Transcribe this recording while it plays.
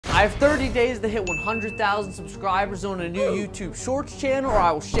I have 30 days to hit 100,000 subscribers on a new YouTube Shorts channel, or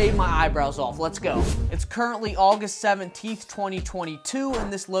I will shave my eyebrows off. Let's go. It's currently August 17th, 2022,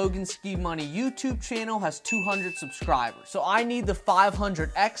 and this Logan Ski Money YouTube channel has 200 subscribers. So I need the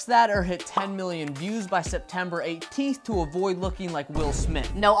 500x that or hit 10 million views by September 18th to avoid looking like Will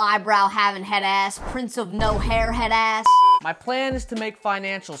Smith. No eyebrow having head ass, prince of no hair head ass. My plan is to make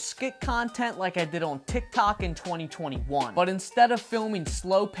financial skit content like I did on TikTok in 2021. But instead of filming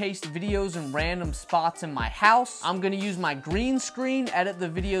slow-paced videos in random spots in my house, I'm gonna use my green screen, edit the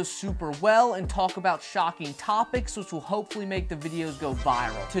videos super well, and talk about shocking topics, which will hopefully make the videos go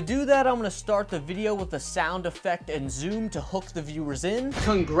viral. To do that, I'm gonna start the video with a sound effect and zoom to hook the viewers in.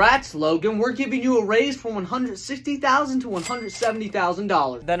 Congrats, Logan, we're giving you a raise from $160,000 to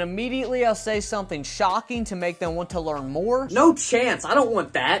 $170,000. Then immediately I'll say something shocking to make them want to learn more. No chance, I don't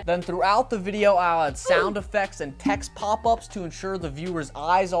want that. Then throughout the video, I'll add sound effects and text pop-ups to ensure the viewer's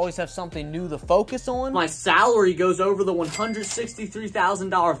eyes always have something new to focus on. My salary goes over the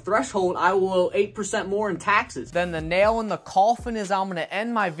 $163,000 threshold, I will owe 8% more in taxes. Then the nail in the coffin is I'm gonna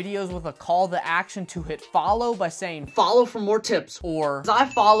end my videos with a call to action to hit follow by saying, "Follow for more tips," or "I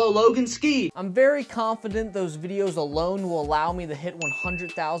follow Logan Ski." I'm very confident those videos alone will allow me to hit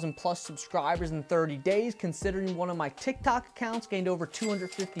 100,000 plus subscribers in 30 days, considering one of my TikTok accounts gained over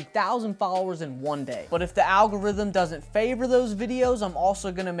 250,000 followers in one day. But if the algorithm doesn't favor those videos, I'm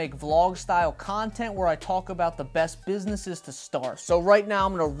also gonna make vlog style content where I talk about the best businesses to start. So right now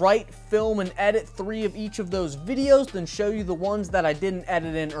I'm gonna write, film, and edit 3 of each of those videos, then show you the ones that I didn't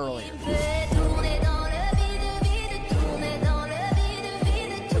edit in earlier.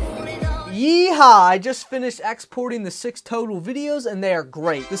 Yeehaw! I just finished exporting the 6 total videos and they are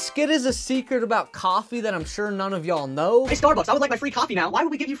great. The skit is a secret about coffee that I'm sure none of y'all know. Hey Starbucks, I would like my free coffee now. Why would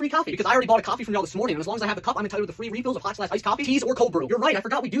we give you free coffee? Because I already bought a coffee from y'all this morning, and as long as I have the cup, I'm entitled to free refills of hot/iced coffee, teas, or cold brew. You're right, I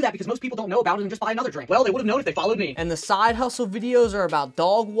forgot we do that because most people don't know about it and just buy another drink. Well, they would have known if they followed me. And the side hustle videos are about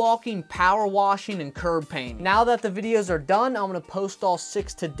dog walking, power washing, and curb painting. Now that the videos are done, I'm gonna post all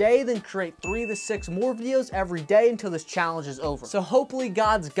 6 today, then create 3 to 6 more videos every day until this challenge is over. So hopefully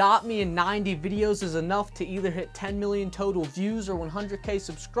God's got me and 90 videos is enough to either hit 10 million total views or 100k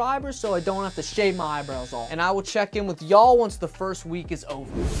subscribers so I don't have to shave my eyebrows off. And I will check in with y'all once the first week is over.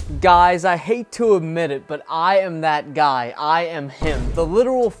 Guys, I hate to admit it, but I am that guy. I am him. The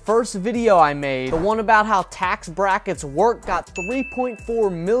literal first video I made, the one about how tax brackets work, got 3.4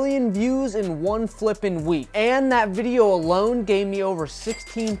 million views in one flipping week. And that video alone gave me over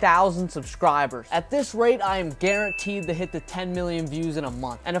 16,000 subscribers. At this rate, I am guaranteed to hit the 10 million views in a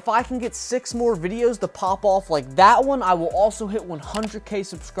month. And if I can get 6 more videos to pop off like that one, I will also hit 100k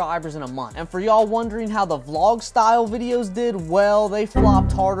subscribers in a month. And for y'all wondering how the vlog style videos did, well, they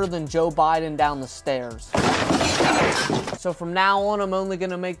flopped harder than Joe Biden down the stairs. So from now on, I'm only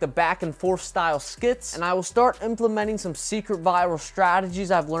gonna make the back and forth style skits, and I will start implementing some secret viral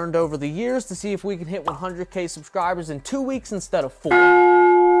strategies I've learned over the years to see if we can hit 100k subscribers in 2 weeks instead of 4.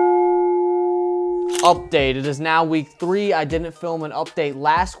 Update, it is now week 3. I didn't film an update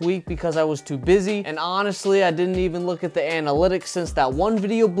last week because I was too busy, and honestly I didn't even look at the analytics since that one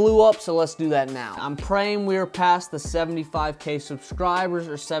video blew up, so let's do that now. I'm praying we are past the 75k subscribers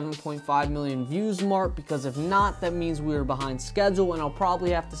or 7.5 million views mark, because if not, that means we are behind schedule and I'll probably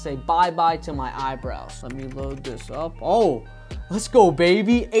have to say bye-bye to my eyebrows. Let me load this up. Oh, let's go,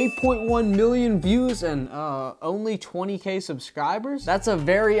 baby. 8.1 million views and only 20k subscribers? That's a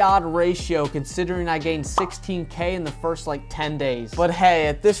very odd ratio considering I gained 16k in the first like 10 days. But hey,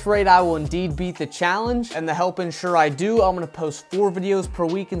 at this rate, I will indeed beat the challenge, and to help ensure I do, I'm gonna post 4 videos per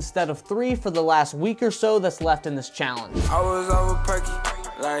week instead of 3 for the last week or so that's left in this challenge. I was over perky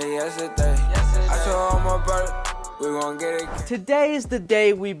like yesterday. I told all my brother, we're gonna get it. Today is the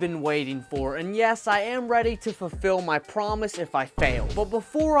day we've been waiting for, and yes, I am ready to fulfill my promise if I fail. But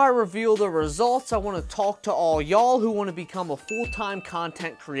before I reveal the results, I want to talk to all y'all who want to become a full-time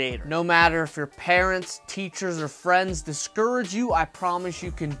content creator. No matter if your parents, teachers, or friends discourage you, I promise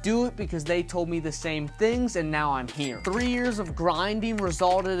you can do it because they told me the same things and now I'm here. 3 years of grinding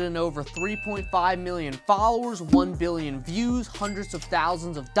resulted in over 3.5 million followers, 1 billion views, hundreds of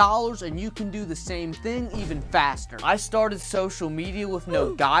thousands of dollars, and you can do the same thing even faster. I started social media with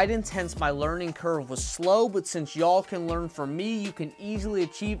no guidance, hence my learning curve was slow, but since y'all can learn from me, you can easily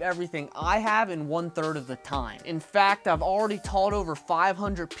achieve everything I have in 1/3 of the time. In fact, I've already taught over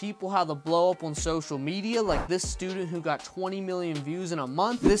 500 people how to blow up on social media, like this student who got 20 million views in a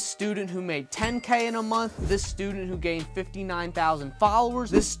month, this student who made 10k in a month, this student who gained 59,000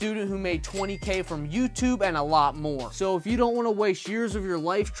 followers, this student who made 20k from YouTube, and a lot more. So if you don't want to waste years of your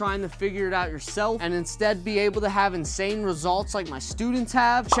life trying to figure it out yourself and instead be able to have have insane results like my students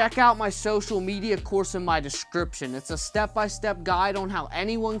have, check out my social media course in my description. It's a step-by-step guide on how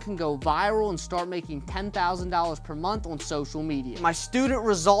anyone can go viral and start making $10,000 per month on social media. My student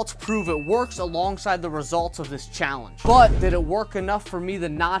results prove it works alongside the results of this challenge. But did it work enough for me to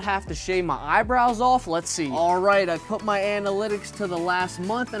not have to shave my eyebrows off? Let's see. Alright, I put my analytics to the last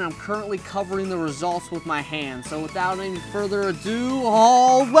month and I'm currently covering the results with my hand. So without any further ado,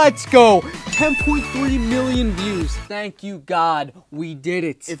 let's go! 10.3 million views. Thank you, God. We did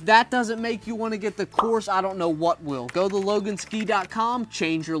it. If that doesn't make you want to get the course, I don't know what will. Go to loganski.com,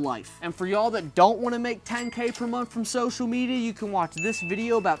 change your life. And for y'all that don't want to make 10K per month from social media, you can watch this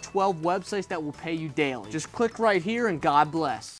video about 12 websites that will pay you daily. Just click right here and God bless.